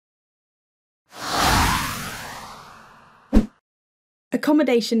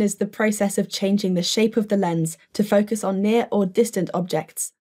Accommodation is the process of changing the shape of the lens to focus on near or distant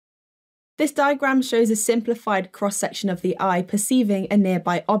objects. This diagram shows a simplified cross-section of the eye perceiving a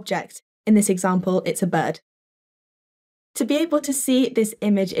nearby object. In this example, it's a bird. To be able to see this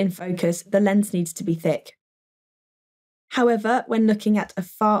image in focus, the lens needs to be thick. However, when looking at a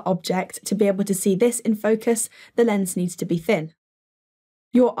far object, to be able to see this in focus, the lens needs to be thin.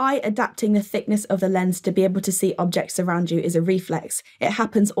 Your eye adapting the thickness of the lens to be able to see objects around you is a reflex. It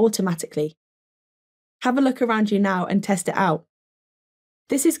happens automatically. Have a look around you now and test it out.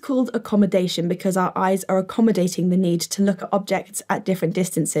 This is called accommodation because our eyes are accommodating the need to look at objects at different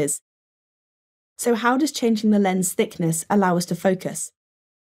distances. So how does changing the lens thickness allow us to focus?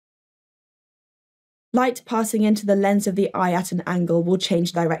 Light passing into the lens of the eye at an angle will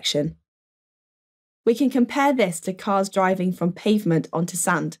change direction. We can compare this to cars driving from pavement onto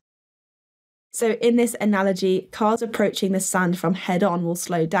sand. So in this analogy, cars approaching the sand from head-on will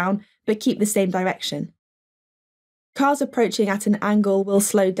slow down, but keep the same direction. Cars approaching at an angle will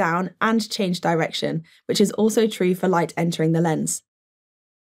slow down and change direction, which is also true for light entering the lens.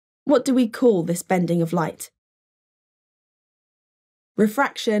 What do we call this bending of light?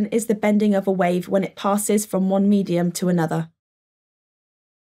 Refraction is the bending of a wave when it passes from one medium to another.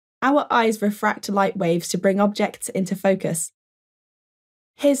 Our eyes refract light waves to bring objects into focus.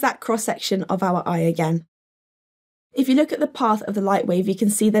 Here's that cross-section of our eye again. If you look at the path of the light wave, you can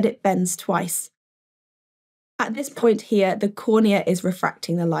see that it bends twice. At this point here, the cornea is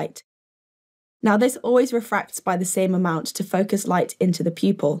refracting the light. Now this always refracts by the same amount to focus light into the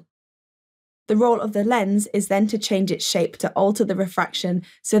pupil. The role of the lens is then to change its shape to alter the refraction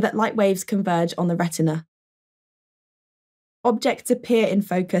so that light waves converge on the retina. Objects appear in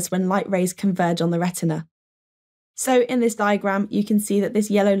focus when light rays converge on the retina. So in this diagram, you can see that this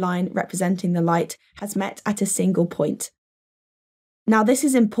yellow line representing the light has met at a single point. Now this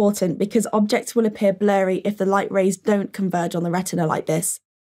is important because objects will appear blurry if the light rays don't converge on the retina like this.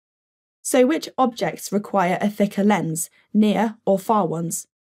 So which objects require a thicker lens, near or far ones?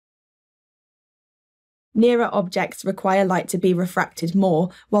 Nearer objects require light to be refracted more,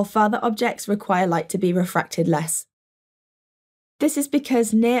 while further objects require light to be refracted less. This is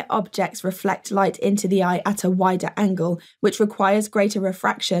because near objects reflect light into the eye at a wider angle, which requires greater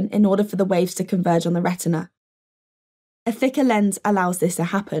refraction in order for the waves to converge on the retina. A thicker lens allows this to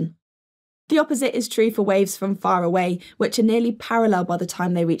happen. The opposite is true for waves from far away, which are nearly parallel by the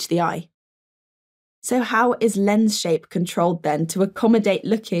time they reach the eye. So how is lens shape controlled then to accommodate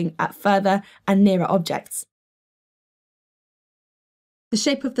looking at further and nearer objects? The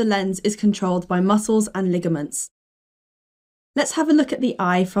shape of the lens is controlled by muscles and ligaments. Let's have a look at the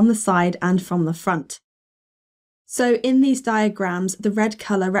eye from the side and from the front. So in these diagrams, the red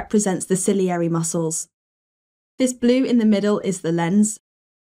colour represents the ciliary muscles. This blue in the middle is the lens,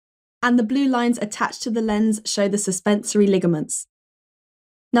 and the blue lines attached to the lens show the suspensory ligaments.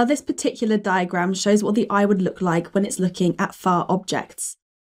 Now this particular diagram shows what the eye would look like when it's looking at far objects.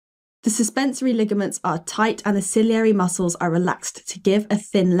 The suspensory ligaments are tight and the ciliary muscles are relaxed to give a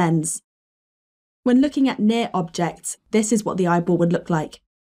thin lens. When looking at near objects, this is what the eyeball would look like.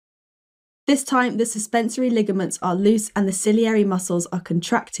 This time, the suspensory ligaments are loose and the ciliary muscles are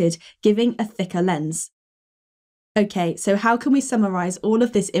contracted, giving a thicker lens. Okay, so how can we summarise all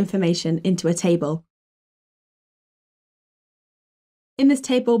of this information into a table? In this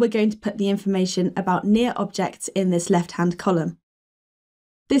table, we're going to put the information about near objects in this left-hand column.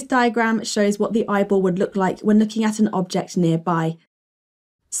 This diagram shows what the eyeball would look like when looking at an object nearby.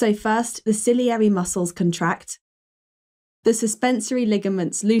 So first, the ciliary muscles contract, the suspensory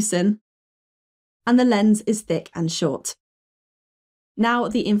ligaments loosen, and the lens is thick and short. Now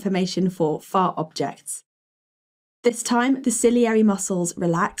the information for far objects. This time, the ciliary muscles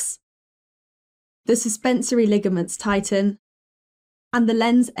relax, the suspensory ligaments tighten, and the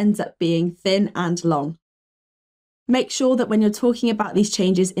lens ends up being thin and long. Make sure that when you're talking about these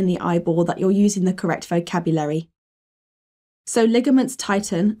changes in the eyeball that you're using the correct vocabulary. So ligaments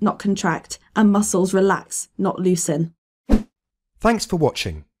tighten, not contract, and muscles relax, not loosen. Thanks for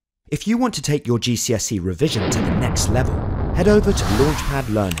watching. If you want to take your GCSE revision to the next level, head over to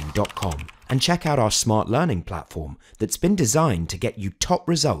launchpadlearning.com and check out our smart learning platform that's been designed to get you top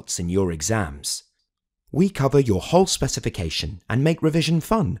results in your exams. We cover your whole specification and make revision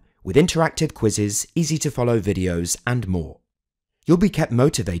fun with interactive quizzes, easy to follow videos and more. You'll be kept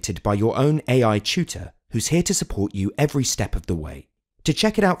motivated by your own AI tutor who's here to support you every step of the way. To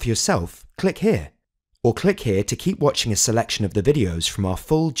check it out for yourself, click here. Or click here to keep watching a selection of the videos from our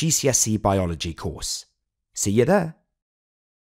full GCSE Biology course. See you there!